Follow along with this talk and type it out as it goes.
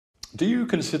Do you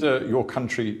consider your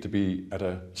country to be at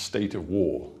a state of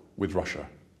war with Russia?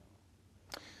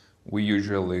 We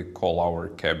usually call our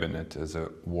cabinet as a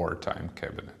wartime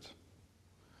cabinet.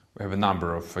 We have a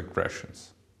number of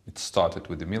aggressions. It started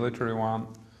with the military one,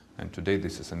 and today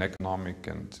this is an economic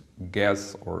and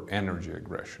gas or energy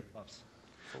aggression.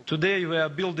 Today we are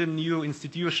building new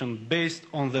institutions based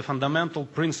on the fundamental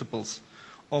principles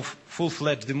of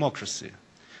full-fledged democracy,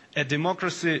 a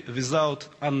democracy without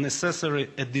unnecessary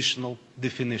additional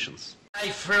definitions. My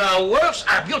flowers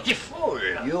are beautiful.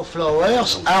 Your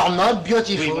flowers are not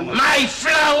beautiful. My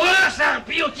flowers are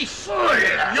beautiful.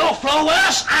 Your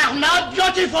flowers are not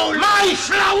beautiful. My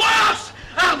flowers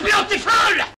are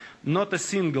beautiful. Not a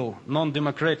single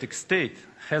non-democratic state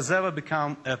has ever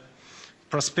become a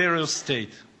prosperous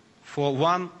state for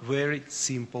one very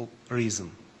simple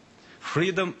reason.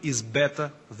 Freedom is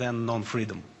better than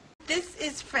non-freedom. This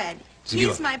is Fred.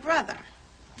 He's my brother.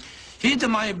 He's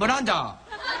my brother.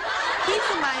 He's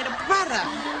my brother.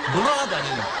 Brother.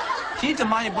 He's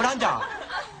my brother.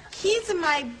 He's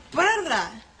my brother.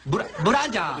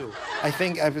 Brother. I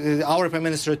think our Prime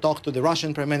Minister talked to the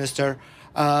Russian Prime Minister.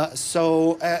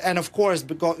 And of course,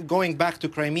 going back to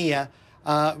Crimea,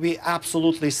 we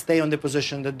absolutely stay on the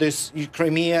position that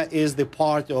Crimea is the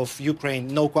part of Ukraine,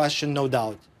 no question, no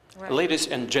doubt. Right. Ladies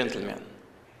and gentlemen,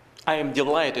 I am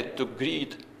delighted to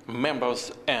greet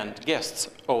members and guests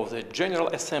of the General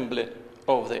Assembly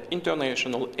of the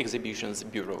International Exhibitions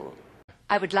Bureau.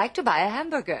 I would like to buy a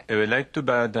hamburger. I would like to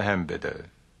buy the hamburger.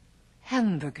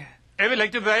 Hamburger. I would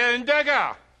like to buy a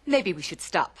hamburger. Maybe we should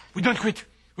stop. We don't quit.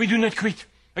 We do not quit.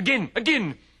 Again.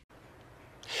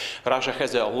 Russia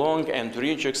has a long and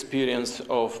rich experience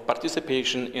of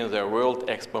participation in the World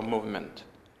Expo movement.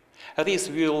 This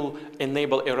will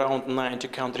enable around 90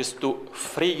 countries to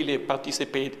freely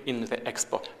participate in the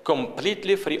Expo,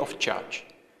 completely free of charge.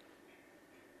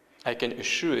 I can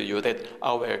assure you that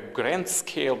our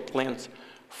grand-scale plans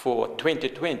for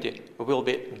 2020 will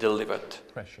be delivered.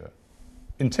 Pressure.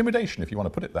 Intimidation, if you want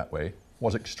to put it that way,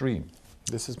 was extreme.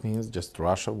 This means just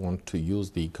Russia want to use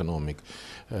the economic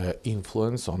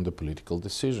influence on the political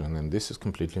decision, and this is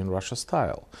completely in Russia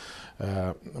style.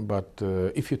 But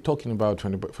if you're talking about,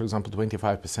 for example,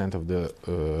 25% of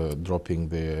the dropping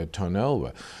the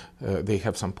turnover, they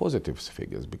have some positive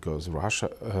figures because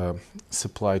Russia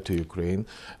supplied to Ukraine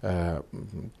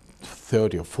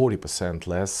 30 or 40%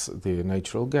 less the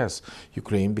natural gas.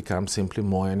 Ukraine becomes simply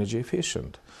more energy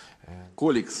efficient.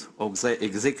 Colleagues of the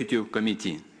Executive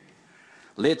Committee,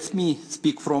 let me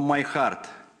speak from my heart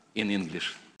in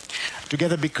English.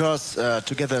 Together because,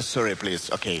 sorry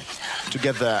please, okay.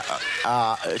 Together,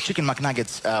 chicken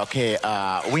McNuggets, okay,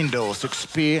 Windows,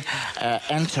 XP,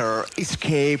 Enter,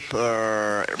 Escape,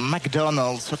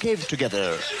 McDonald's, okay,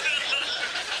 together.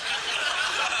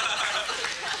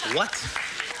 What?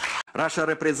 Russia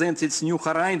represents its new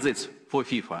horizons for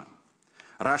FIFA.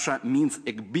 Russia means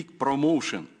a big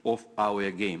promotion of our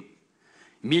game.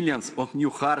 Millions of new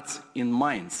hearts and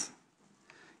minds.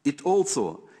 It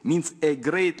also means a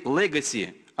great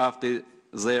legacy after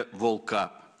the World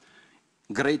Cup.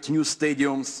 Great new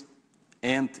stadiums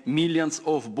and millions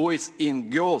of boys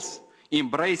and girls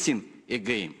embracing a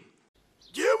game.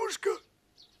 Девушка?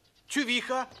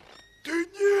 Чувиха? Да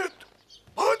нет,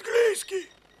 по-английски.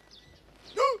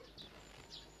 Ну,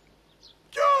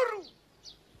 girl.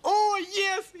 Oh,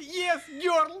 yes,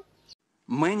 girl.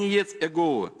 Many years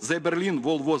ago, the Berlin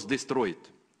Wall was destroyed.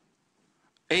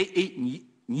 A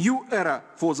new era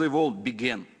for the world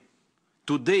began.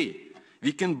 Today,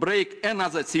 we can break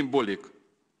another symbolic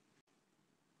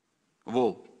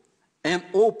wall and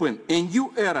open a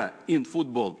new era in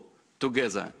football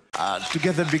together.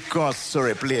 Together because,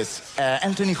 sorry please,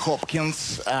 Anthony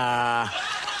Hopkins,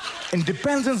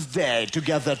 Independence Day,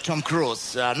 together Tom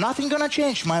Cruise. Nothing gonna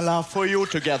change my love for you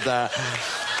together.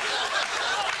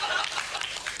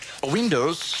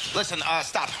 Windows. Listen,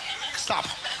 stop.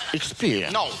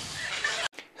 XP. No.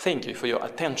 Thank you for your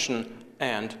attention,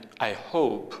 and I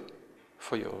hope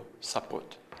for your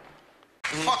support.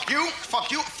 Fuck you,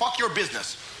 fuck your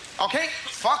business. Okay?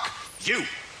 Fuck you.